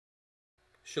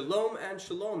Shalom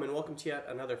and welcome to yet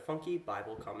another funky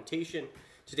Bible commentation.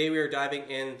 Today we are diving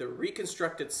in the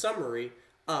reconstructed summary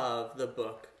of the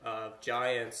book of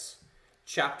Giants.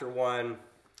 Chapter 1.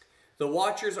 The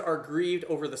Watchers are grieved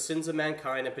over the sins of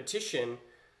mankind and petition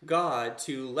God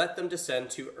to let them descend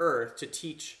to earth to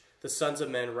teach the sons of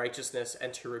men righteousness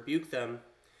and to rebuke them.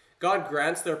 God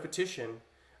grants their petition.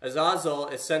 Azazel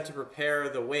is sent to prepare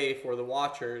the way for the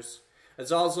Watchers.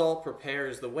 Azazel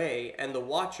prepares the way, and the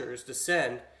Watchers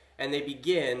descend, and they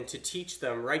begin to teach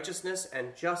them righteousness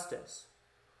and justice.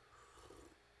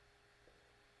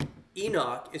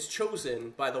 Enoch is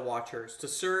chosen by the Watchers to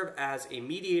serve as a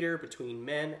mediator between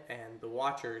men and the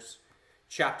Watchers.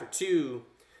 Chapter 2.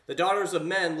 The daughters of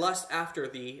men lust after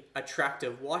the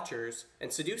attractive Watchers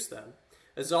and seduce them.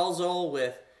 Azazel,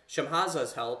 with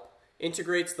Shemhaza's help,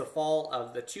 integrates the fall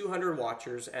of the 200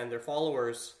 Watchers and their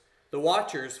followers. The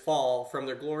Watchers fall from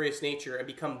their glorious nature and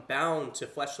become bound to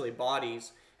fleshly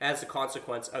bodies as a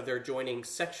consequence of their joining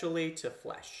sexually to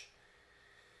flesh.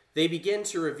 They begin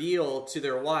to reveal to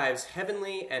their wives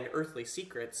heavenly and earthly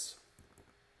secrets.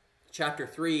 Chapter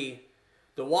 3.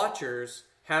 The Watchers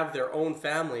have their own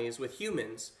families with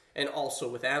humans and also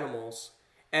with animals,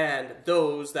 and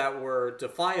those that were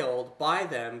defiled by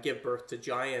them give birth to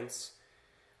giants.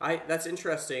 That's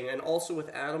interesting, and also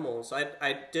with animals.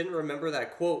 I didn't remember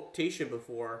that quotation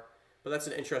before, but that's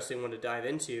an interesting one to dive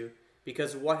into,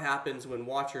 because what happens when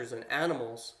Watchers and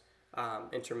animals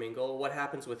intermingle? What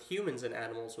happens with humans and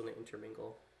animals when they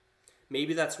intermingle?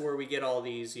 Maybe that's where we get all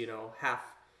these,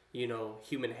 half,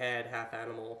 human head, half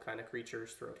animal kind of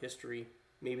creatures throughout history.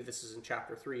 Maybe this is in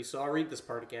chapter 3, so I'll read this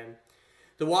part again.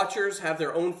 The Watchers have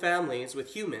their own families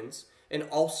with humans and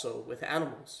also with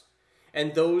animals.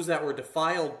 And those that were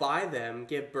defiled by them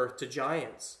give birth to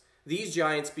giants. These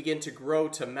giants begin to grow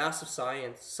to massive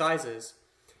sizes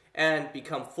and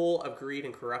become full of greed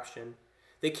and corruption.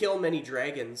 They kill many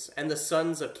dragons, and the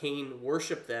sons of Cain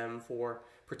worship them for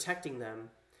protecting them.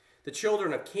 The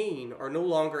children of Cain are no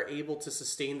longer able to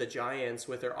sustain the giants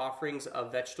with their offerings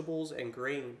of vegetables and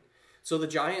grain. So the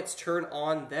giants turn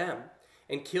on them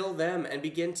and kill them and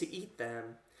begin to eat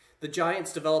them. The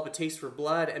giants develop a taste for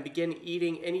blood and begin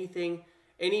eating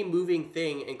any moving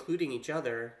thing, including each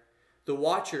other. The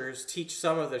Watchers teach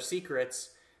some of their secrets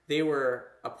they were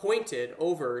appointed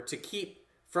over to keep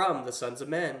from the sons of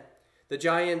men. The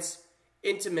giants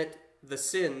imitate the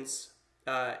sins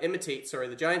of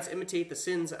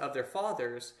their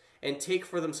fathers and take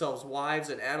for themselves wives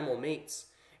and animal mates.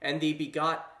 And they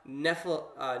begot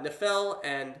Nephil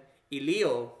and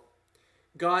Elio.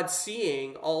 God,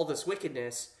 seeing all this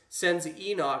wickedness, sends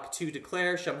Enoch to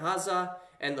declare Shemhaza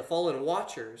and the fallen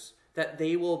Watchers that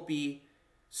they will be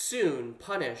soon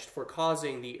punished for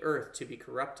causing the earth to be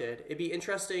corrupted. It'd be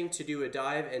interesting to do a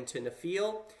dive into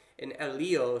Nephil and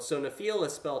Elio. So Nephil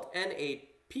is spelled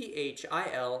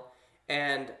N-A-P-H-I-L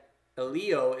and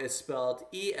Elio is spelled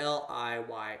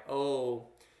E-L-I-Y-O.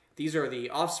 These are the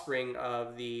offspring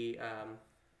of the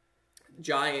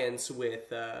giants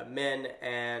with men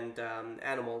and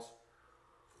animals.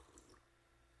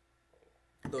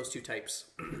 Those two types.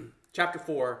 Chapter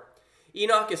 4.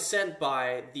 Enoch is sent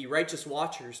by the righteous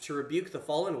Watchers to rebuke the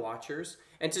fallen Watchers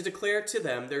and to declare to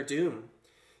them their doom.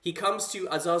 He comes to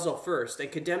Azazel first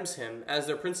and condemns him as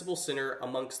their principal sinner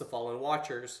amongst the fallen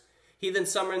Watchers. He then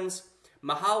summons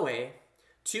Mahaweh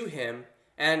to him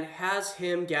and has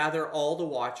him gather all the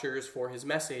Watchers for his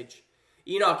message.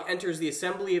 Enoch enters the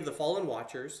assembly of the fallen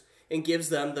Watchers and gives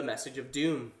them the message of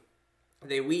doom.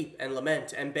 They weep and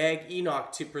lament and beg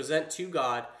Enoch to present to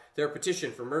God their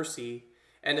petition for mercy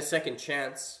and a second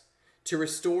chance, to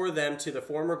restore them to the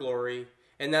former glory,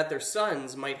 and that their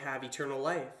sons might have eternal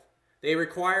life. They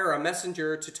require a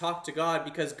messenger to talk to God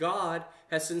because God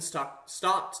has since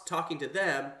stopped talking to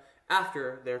them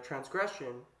after their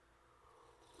transgression.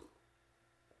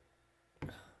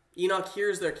 Enoch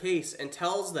hears their case and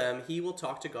tells them he will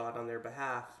talk to God on their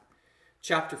behalf.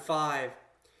 Chapter 5.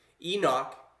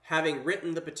 Enoch, having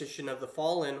written the petition of the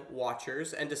fallen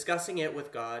Watchers and discussing it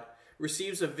with God,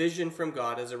 receives a vision from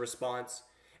God as a response.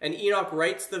 And Enoch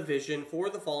writes the vision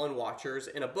for the fallen Watchers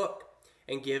in a book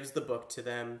and gives the book to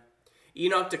them.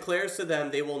 Enoch declares to them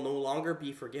they will no longer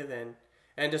be forgiven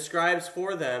and describes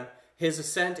for them his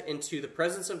ascent into the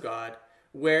presence of God,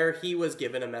 where he was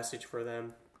given a message for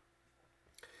them.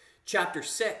 Chapter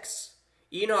 6.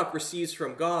 Enoch receives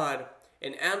from God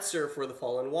an answer for the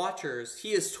fallen Watchers.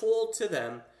 He is told to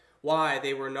them why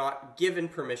they were not given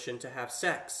permission to have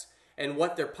sex and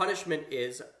what their punishment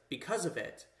is because of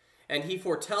it. And he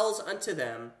foretells unto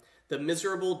them the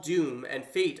miserable doom and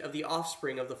fate of the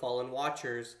offspring of the fallen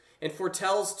Watchers, and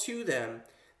foretells to them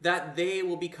that they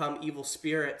will become evil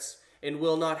spirits and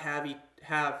will not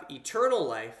have eternal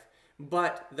life,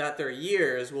 but that their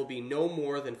years will be no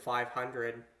more than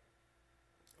 500.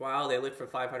 Wow, they lived for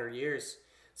 500 years.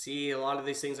 See, a lot of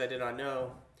these things I did not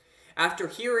know. After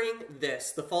hearing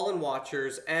this, the fallen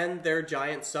watchers and their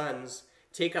giant sons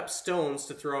take up stones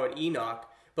to throw at Enoch,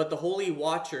 but the holy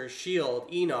watchers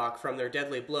shield Enoch from their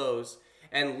deadly blows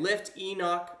and lift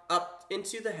Enoch up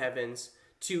into the heavens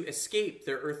to escape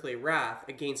their earthly wrath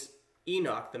against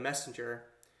Enoch the messenger.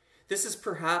 This is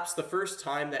perhaps the first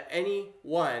time that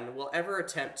anyone will ever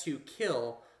attempt to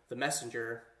kill the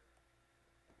messenger.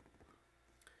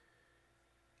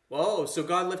 Whoa, so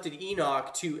God lifted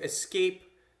Enoch to escape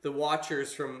the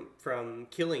watchers from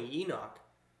killing Enoch.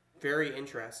 Very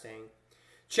interesting.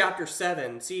 Chapter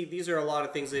 7. See, these are a lot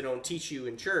of things they don't teach you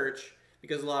in church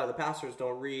because a lot of the pastors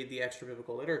don't read the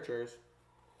extra-biblical literatures,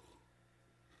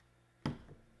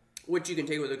 which you can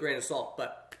take with a grain of salt.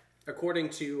 But according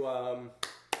to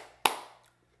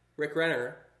Rick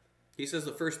Renner, he says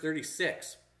the first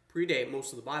 36 predate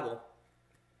most of the Bible,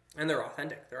 and they're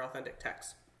authentic. They're authentic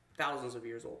texts, thousands of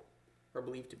years old, or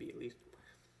believed to be at least.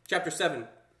 Chapter 7.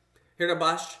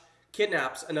 Hirdabash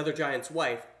kidnaps another giant's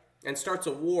wife and starts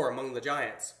a war among the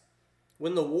giants.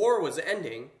 When the war was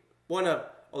ending, one of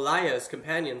Oliah's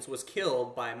companions was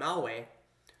killed by Maui.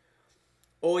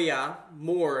 Oya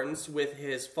mourns with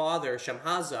his father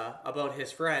Shamhaza about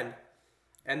his friend,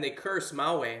 and they curse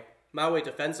Maui. Maui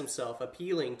defends himself,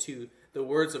 appealing to the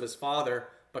words of his father,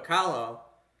 Bakalo,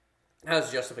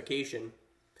 as justification.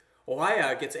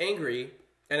 Oya gets angry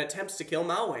and attempts to kill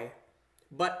Maui.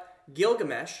 But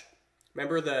Gilgamesh,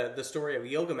 remember the story of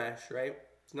Gilgamesh, right?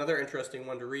 It's another interesting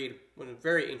one to read, one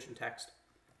very ancient text.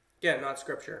 Again, not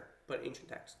scripture, but ancient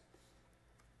text.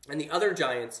 And the other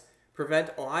giants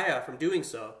prevent Ohiah from doing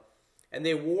so, and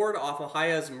they ward off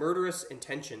Ohiah's murderous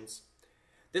intentions.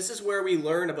 This is where we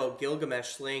learn about Gilgamesh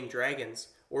slaying dragons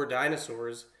or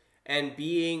dinosaurs and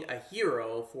being a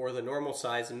hero for the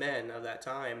normal-sized men of that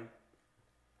time.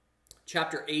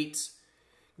 Chapter 8.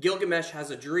 Gilgamesh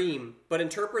has a dream, but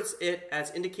interprets it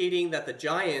as indicating that the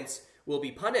giants will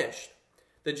be punished.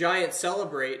 The giants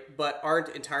celebrate, but aren't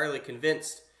entirely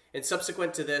convinced. And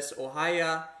subsequent to this,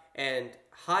 Ohiah and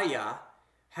Haya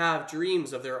have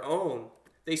dreams of their own.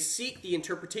 They seek the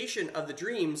interpretation of the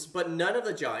dreams, but none of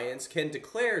the giants can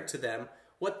declare to them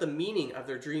what the meaning of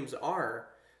their dreams are.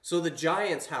 So the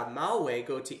giants have Maui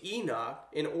go to Enoch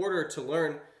in order to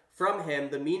learn from him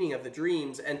the meaning of the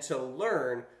dreams and to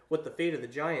learn what the fate of the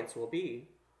giants will be.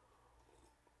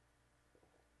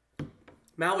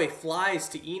 Maui flies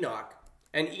to Enoch,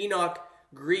 and Enoch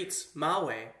greets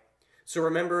Maui. So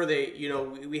remember,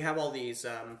 we have all these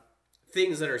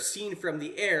things that are seen from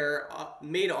the air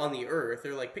made on the earth.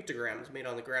 They're like pictograms made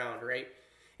on the ground, right?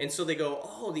 And so they go,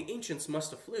 oh, the ancients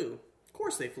must have flew. Of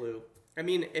course they flew. I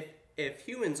mean, if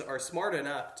humans are smart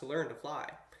enough to learn to fly,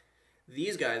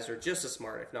 these guys are just as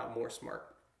smart, if not more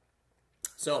smart.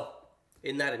 So,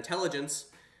 in that intelligence,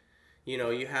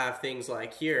 you have things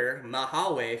like here,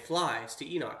 Mahawe flies to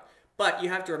Enoch. But you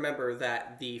have to remember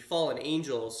that the fallen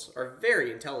angels are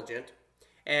very intelligent,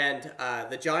 and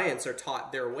the giants are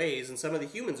taught their ways, and some of the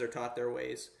humans are taught their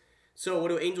ways. So what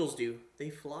do angels do? They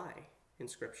fly in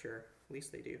Scripture. At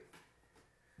least they do.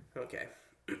 Okay.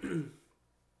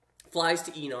 Flies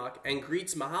to Enoch and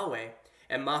greets Mahawe,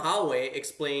 and Mahawe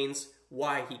explains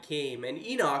why he came, and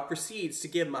Enoch proceeds to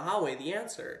give Mahawe the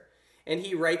answer. And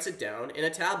he writes it down in a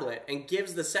tablet and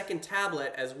gives the second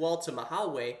tablet as well to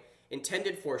Mahawe,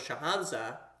 intended for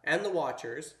Shahanza and the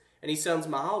Watchers, and he sends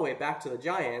Mahawe back to the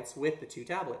giants with the two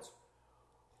tablets.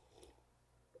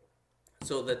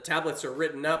 So the tablets are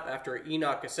written up after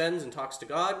Enoch ascends and talks to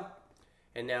God,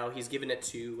 and now he's given it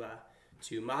to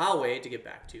Mahawe to give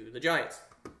back to the giants.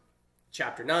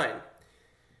 Chapter 9.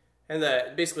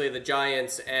 And basically the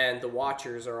giants and the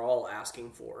Watchers are all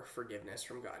asking for forgiveness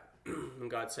from God. And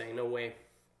God's saying, no way.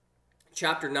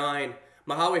 Chapter 9.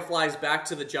 Mahawe flies back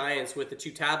to the giants with the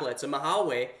two tablets, and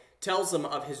Mahawe tells them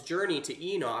of his journey to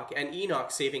Enoch and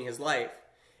Enoch saving his life,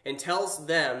 and tells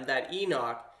them that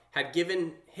Enoch had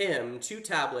given him two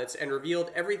tablets and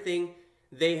revealed everything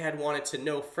they had wanted to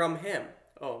know from him.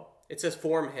 Oh, it says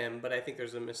from him, but I think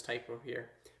there's a mistypo here.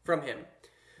 From him.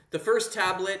 The first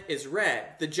tablet is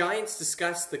read. The giants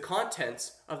discuss the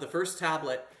contents of the first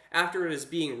tablet after it is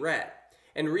being read,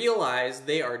 and realize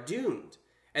they are doomed,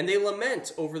 and they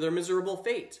lament over their miserable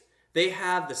fate. They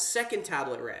have the second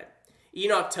tablet read.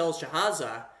 Enoch tells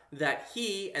Shahaza that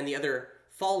he and the other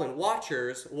fallen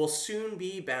watchers will soon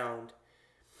be bound,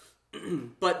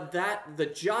 but that the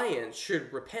giants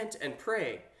should repent and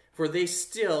pray, for they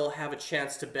still have a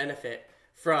chance to benefit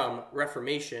from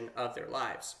reformation of their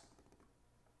lives.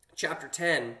 Chapter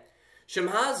 10.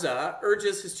 Shemhaza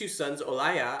urges his two sons,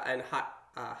 Oliah and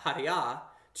Hadiah,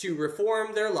 to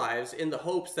reform their lives in the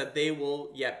hopes that they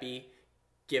will yet be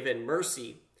given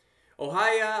mercy.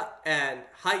 Ohiah and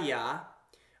Hayah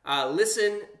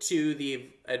listen to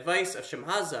the advice of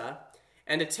Shemhaza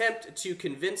and attempt to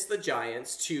convince the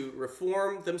giants to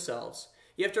reform themselves.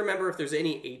 You have to remember, if there's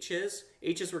any H's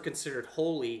were considered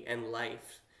holy and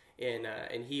life in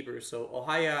Hebrew. So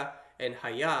Ohiah and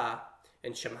Hayah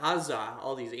and Shemhaza,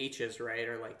 all these H's, right,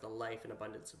 are like the life and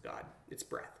abundance of God. It's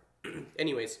breath.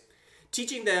 Anyways,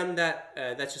 teaching them that,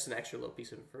 that's just an extra little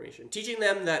piece of information. Teaching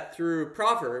them that through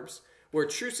Proverbs, where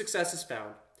true success is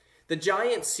found, the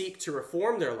giants seek to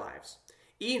reform their lives.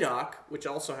 Enoch, which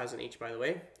also has an H by the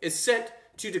way, is sent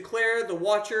to declare the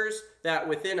watchers that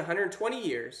within 120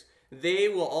 years, they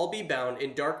will all be bound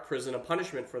in dark prison of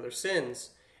punishment for their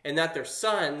sins, and that their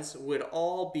sons would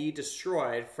all be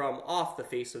destroyed from off the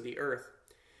face of the earth.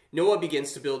 Noah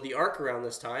begins to build the ark around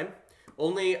this time.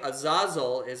 Only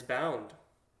Azazel is bound.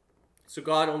 So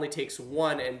God only takes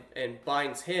one and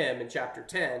binds him in chapter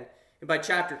 10. And by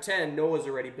chapter 10, Noah's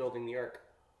already building the ark.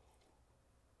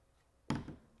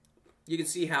 You can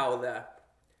see how the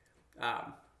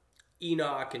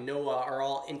Enoch and Noah are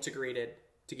all integrated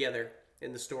together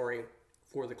in the story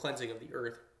for the cleansing of the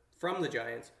earth from the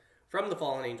giants, from the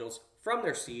fallen angels, from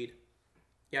their seed,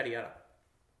 yada yada.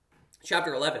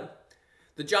 Chapter 11.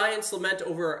 The giants lament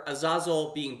over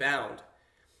Azazel being bound.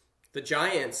 The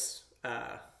giants,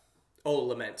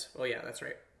 lament. Oh yeah, that's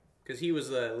right. Because he was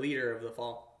the leader of the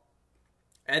fall.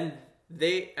 And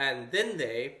then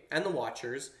they and the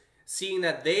watchers, seeing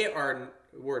that they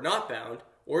were not bound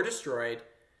or destroyed,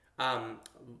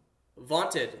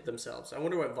 vaunted themselves. I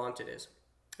wonder what vaunted is.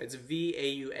 It's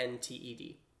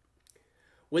V-A-U-N-T-E-D.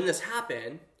 When this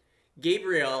happened,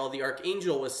 Gabriel, the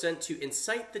archangel, was sent to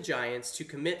incite the giants to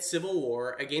commit civil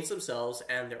war against themselves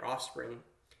and their offspring.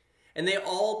 And they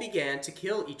all began to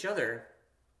kill each other.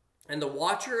 And the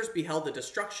watchers beheld the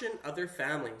destruction of their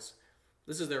families.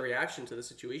 This is their reaction to the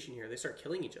situation here. They start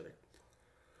killing each other.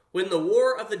 When the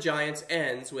war of the giants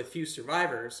ends with few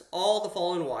survivors, all the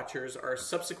fallen watchers are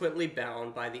subsequently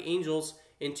bound by the angels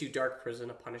into dark prison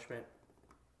of punishment.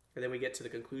 And then we get to the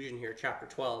conclusion here, chapter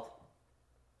 12.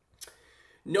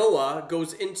 Noah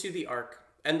goes into the ark,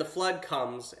 and the flood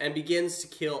comes and begins to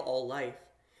kill all life.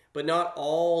 But not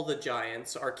all the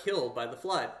giants are killed by the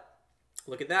flood.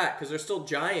 Look at that, because there's still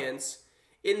giants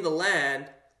in the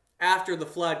land after the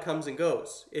flood comes and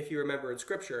goes, if you remember in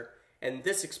Scripture. And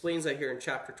this explains that here in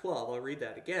chapter 12. I'll read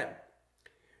that again.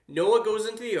 Noah goes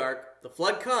into the ark, the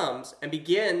flood comes, and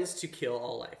begins to kill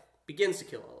all life.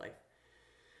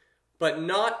 But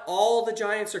not all the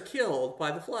giants are killed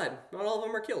by the flood. Not all of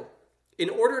them are killed. In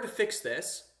order to fix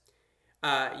this,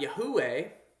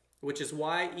 Yahuwah, which is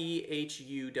Y-E-H-U-W-E-H,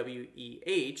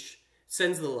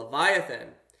 sends the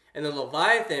Leviathan. And the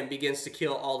Leviathan begins to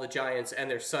kill all the giants and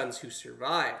their sons who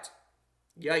survived.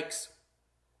 Yikes.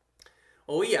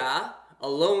 Ohiah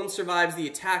alone survives the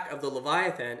attack of the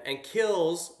Leviathan and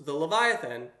kills the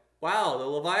Leviathan. Wow, the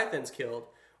Leviathan's killed.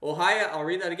 Ohiah, I'll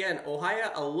read that again.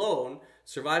 Ohiah alone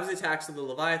survives the attacks of the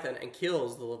Leviathan and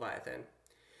kills the Leviathan.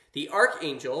 The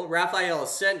archangel, Raphael, is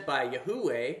sent by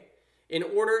Yahuwah in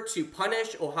order to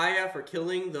punish Ohiah for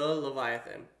killing the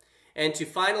Leviathan and to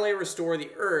finally restore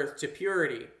the earth to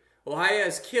purity. Ohiah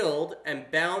is killed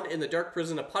and bound in the dark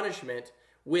prison of punishment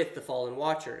with the fallen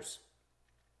watchers.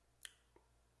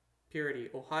 Purity,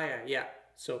 Ohiah, yeah.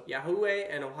 So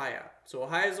Yahuwah and Ohiah. So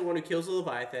Ohiah is the one who kills the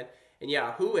Leviathan, and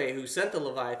Yahuwah, who sent the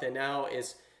Leviathan, now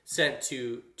is sent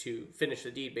to finish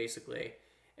the deed, basically,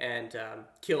 and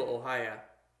kill Ohiah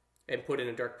and put in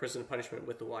a dark prison of punishment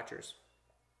with the watchers.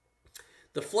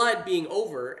 The flood being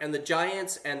over, and the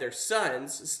giants and their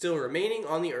sons still remaining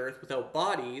on the earth without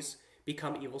bodies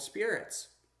become evil spirits.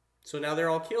 So now they're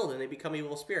all killed and they become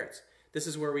evil spirits. This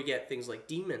is where we get things like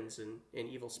demons and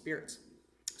evil spirits.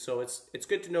 So it's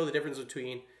good to know the difference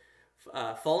between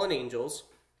fallen angels,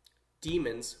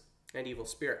 demons, and evil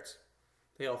spirits.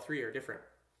 They all three are different.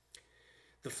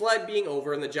 The flood being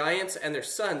over and the giants and their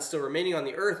sons still remaining on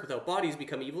the earth without bodies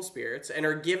become evil spirits and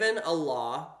are given a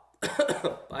law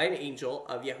by an angel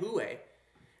of Yahuwah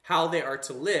how they are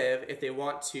to live if they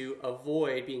want to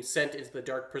avoid being sent into the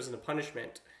dark prison of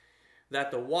punishment that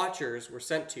the watchers were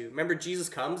sent to. Remember, Jesus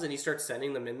comes and he starts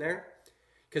sending them in there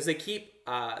because they keep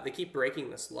breaking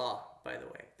this law, by the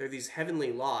way. They're these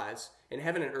heavenly laws, and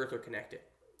heaven and earth are connected,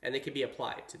 and they can be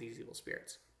applied to these evil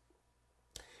spirits.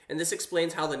 And this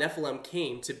explains how the Nephilim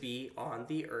came to be on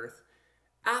the earth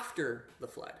after the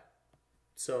flood.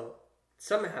 So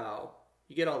somehow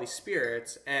you get all these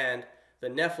spirits, and the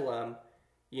Nephilim,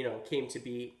 came to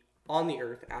be on the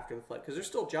earth after the flood, because they're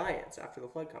still giants after the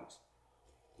flood comes.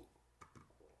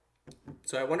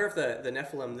 So I wonder if the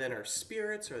Nephilim then are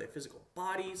spirits, or are they physical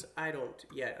bodies? I don't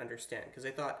yet understand, because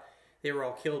I thought they were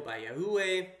all killed by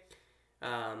Yahweh,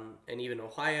 and even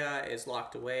Ohio is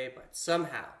locked away, but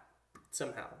somehow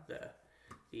the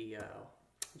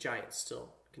giants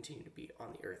still continue to be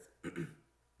on the earth.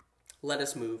 Let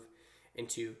us move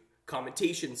into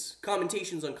commentations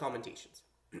on commentations.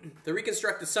 The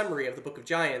reconstructed summary of the Book of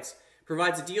Giants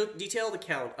provides a detailed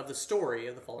account of the story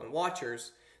of the fallen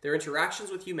Watchers, their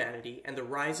interactions with humanity, and the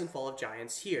rise and fall of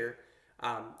giants. Here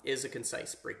is a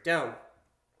concise breakdown.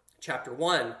 Chapter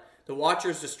 1, the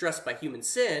Watchers, distressed by human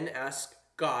sin, ask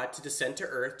God to descend to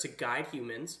earth to guide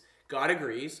humans. God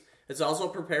agrees. This also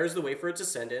prepares the way for its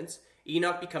descendants.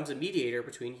 Enoch becomes a mediator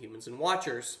between humans and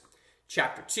Watchers.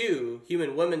 Chapter 2,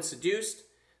 human women seduce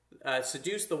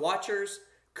the Watchers,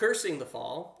 cursing the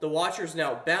fall. The Watchers,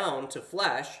 now bound to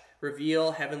flesh,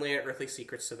 reveal heavenly and earthly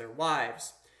secrets to their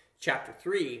wives. Chapter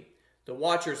 3, the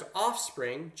Watchers'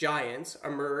 offspring, giants,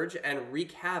 emerge and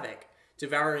wreak havoc,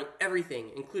 devouring everything,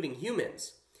 including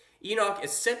humans. Enoch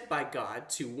is sent by God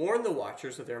to warn the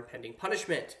Watchers of their impending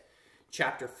punishment.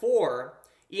 Chapter 4,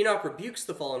 Enoch rebukes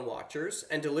the fallen Watchers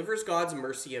and delivers God's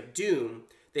mercy of doom.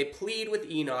 They plead with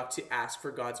Enoch to ask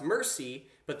for God's mercy,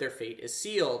 but their fate is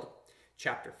sealed.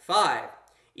 Chapter 5,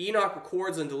 Enoch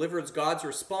records and delivers God's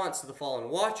response to the fallen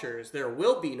Watchers. There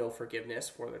will be no forgiveness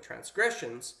for their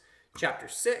transgressions. Chapter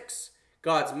 6,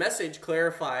 God's message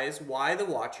clarifies why the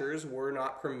Watchers were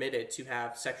not permitted to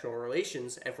have sexual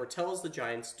relations and foretells the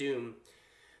giants' doom.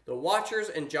 The Watchers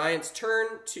and giants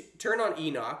turn on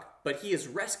Enoch, but he is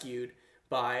rescued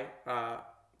by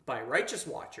righteous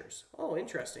Watchers. Oh,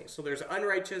 interesting. So there's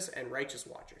unrighteous and righteous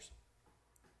Watchers.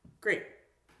 Great.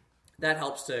 That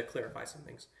helps to clarify some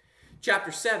things.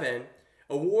 Chapter 7,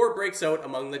 a war breaks out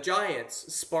among the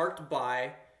giants, sparked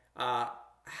by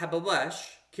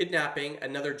Hababesh kidnapping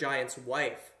another giant's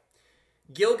wife.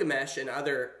 Gilgamesh and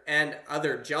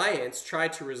other giants try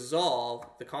to resolve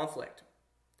the conflict.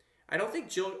 I don't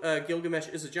think Gilgamesh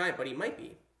is a giant, but he might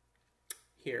be.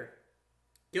 Here.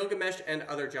 Gilgamesh and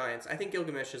other giants. I think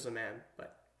Gilgamesh is a man,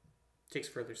 but takes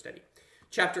further study.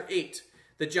 Chapter 8.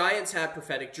 The giants had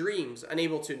prophetic dreams,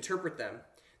 unable to interpret them.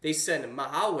 They send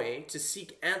Mahaweh to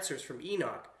seek answers from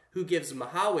Enoch, who gives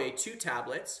Mahaweh 2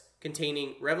 tablets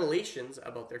containing revelations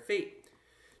about their fate.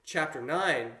 Chapter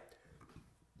 9.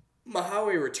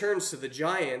 Mahaweh returns to the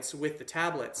giants with the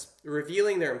tablets,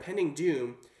 revealing their impending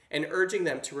doom and urging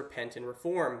them to repent and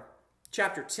reform.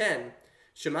 Chapter 10.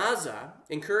 Shemaza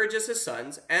encourages his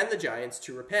sons and the giants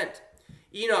to repent.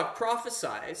 Enoch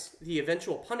prophesies the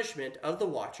eventual punishment of the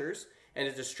Watchers and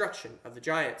the destruction of the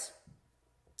giants.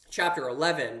 Chapter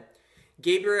 11.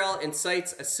 Gabriel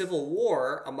incites a civil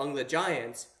war among the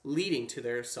giants, leading to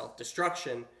their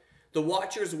self-destruction. The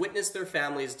Watchers witness their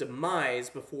family's demise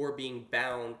before being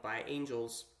bound by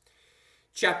angels.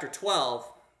 Chapter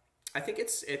 12. I think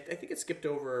it skipped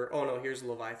over. Oh no, here's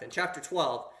Leviathan. Chapter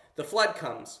 12. The flood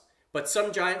comes, but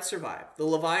some giants survive. The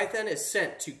Leviathan is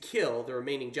sent to kill the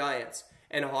remaining giants,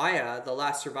 and Ohio, the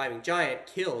last surviving giant,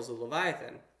 kills the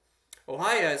Leviathan.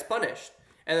 Ohio is punished,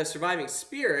 and the surviving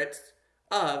spirits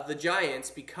of the giants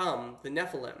become the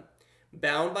Nephilim,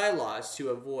 bound by laws to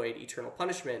avoid eternal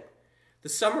punishment.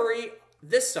 This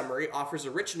summary offers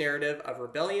a rich narrative of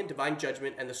rebellion, divine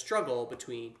judgment, and the struggle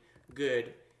between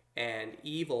good and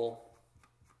evil.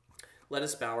 Let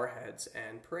us bow our heads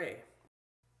and pray.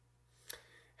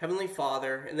 Heavenly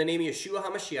Father, in the name of Yeshua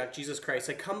HaMashiach, Jesus Christ,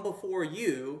 I come before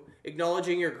you,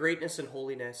 acknowledging your greatness and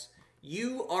holiness.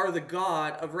 You are the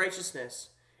God of righteousness,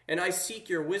 and I seek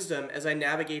your wisdom as I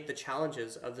navigate the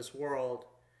challenges of this world.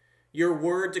 Your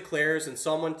word declares in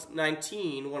Psalm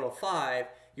 119:105,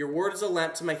 your word is a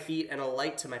lamp to my feet and a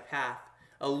light to my path.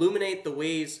 Illuminate the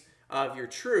ways of your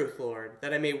truth, Lord,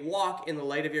 that I may walk in the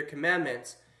light of your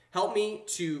commandments. Help me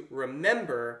to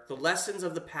remember the lessons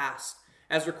of the past,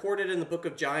 as recorded in the Book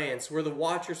of Giants, where the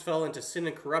Watchers fell into sin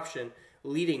and corruption,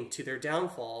 leading to their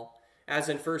downfall, as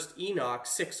in 1 Enoch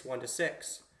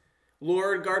 6:1-6.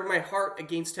 Lord, guard my heart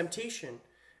against temptation.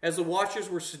 As the Watchers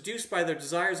were seduced by the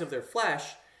desires of their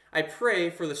flesh, I pray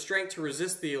for the strength to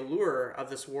resist the allure of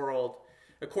this world.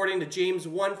 According to James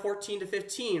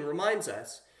 1:14-15 reminds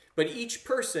us, but each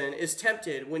person is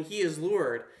tempted when he is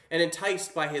lured and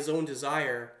enticed by his own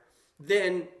desire.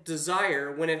 Then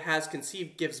desire, when it has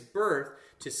conceived, gives birth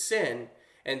to sin,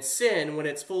 and sin, when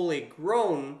it's fully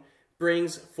grown,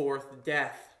 brings forth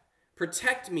death.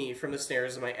 Protect me from the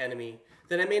snares of my enemy,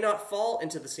 that I may not fall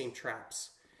into the same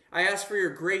traps. I ask for your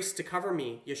grace to cover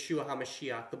me, Yeshua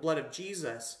HaMashiach, the blood of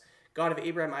Jesus, God of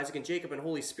Abraham, Isaac, and Jacob, and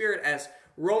Holy Spirit, as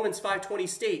Romans 5:20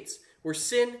 states, where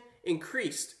sin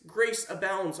increased, grace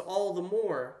abounds all the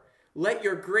more. Let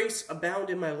your grace abound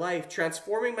in my life,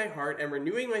 transforming my heart and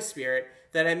renewing my spirit,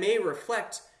 that I may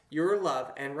reflect your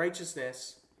love and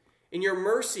righteousness. In your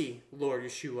mercy, Lord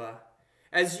Yeshua,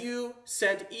 as you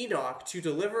sent Enoch to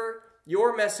deliver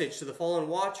your message to the fallen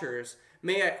watchers,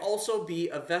 may I also be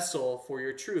a vessel for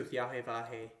your truth, Yahweh.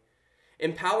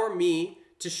 Empower me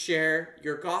to share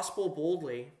your gospel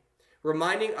boldly,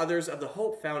 reminding others of the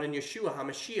hope found in Yeshua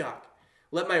HaMashiach.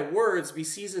 Let my words be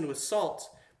seasoned with salt,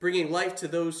 bringing life to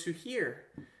those who hear,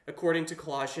 according to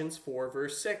Colossians 4,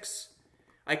 verse 6.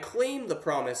 I claim the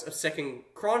promise of 2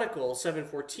 Chronicles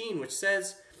 7:14, which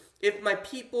says, if my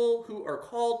people who are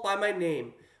called by my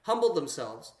name humble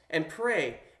themselves and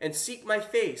pray and seek my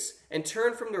face and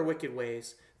turn from their wicked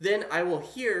ways, then I will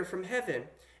hear from heaven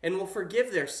and will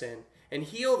forgive their sin and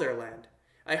heal their land.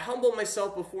 I humble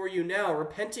myself before you now,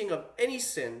 repenting of any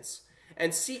sins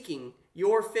and seeking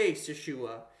your face,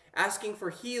 Yeshua, asking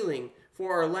for healing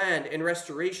for our land and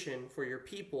restoration for your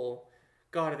people,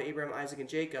 God of Abraham, Isaac, and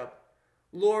Jacob.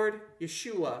 Lord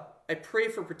Yeshua, I pray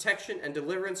for protection and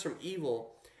deliverance from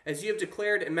evil, as you have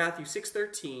declared in Matthew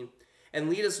 6:13, and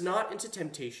lead us not into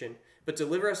temptation, but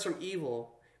deliver us from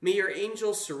evil. May your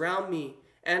angels surround me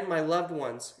and my loved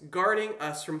ones, guarding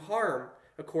us from harm,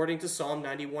 according to Psalm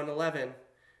 91:11.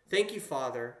 Thank you,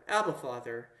 Father, Abba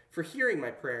Father, for hearing my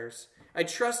prayers. I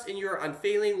trust in your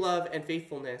unfailing love and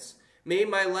faithfulness. May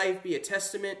my life be a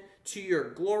testament to your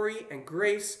glory and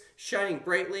grace, shining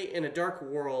brightly in a dark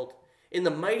world. In the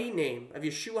mighty name of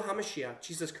Yeshua HaMashiach,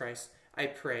 Jesus Christ, I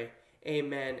pray.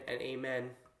 Amen and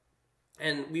amen.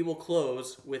 And we will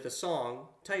close with a song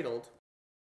titled,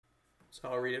 so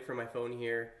I'll read it from my phone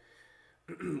here.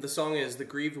 The song is The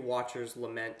Grieved Watcher's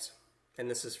Lament, and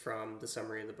this is from the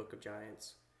summary of the Book of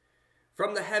Giants.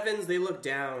 From the heavens they look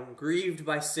down, grieved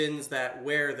by sins that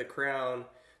wear the crown.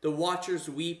 The watchers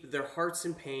weep, their hearts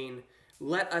in pain.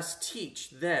 Let us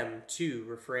teach them to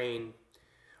refrain.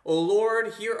 O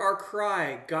Lord, hear our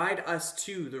cry, guide us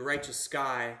to the righteous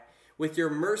sky. With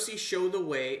your mercy show the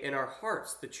way, in our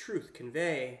hearts the truth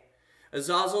convey.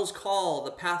 Azazel's call, the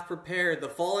path prepared, the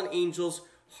fallen angels'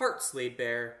 hearts laid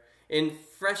bare. In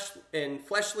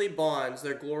fleshly bonds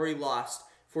their glory lost,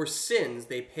 for sins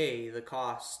they pay the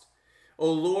cost.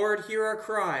 O Lord, hear our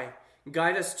cry,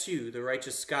 guide us to the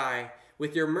righteous sky.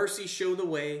 With your mercy show the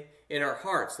way, in our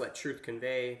hearts let truth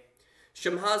convey.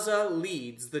 Shemhaza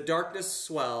leads, the darkness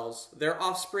swells, their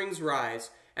offsprings rise,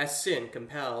 as sin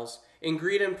compels. In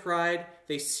greed and pride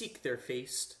they seek their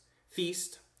feast,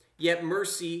 yet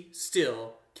mercy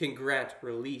still can grant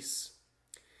release.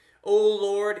 O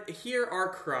Lord, hear our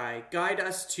cry, guide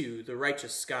us to the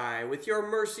righteous sky. With your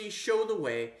mercy show the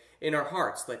way, in our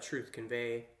hearts let truth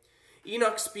convey.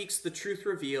 Enoch speaks the truth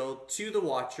revealed, to the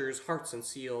watchers hearts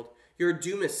unsealed. Your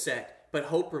doom is set, but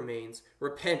hope remains.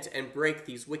 Repent and break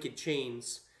these wicked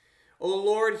chains. O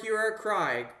Lord, hear our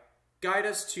cry, guide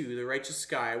us to the righteous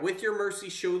sky. With your mercy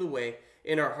show the way,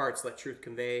 in our hearts let truth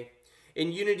convey.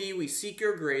 In unity we seek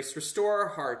your grace, restore our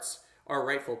hearts, our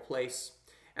rightful place.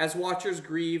 As watchers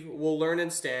grieve, we'll learn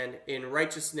and stand in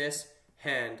righteousness,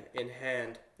 hand in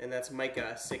hand. And that's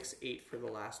Micah 6:8 for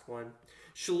the last one.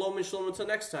 Shalom and shalom until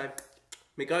next time.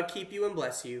 May God keep you and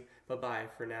bless you. Bye-bye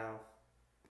for now.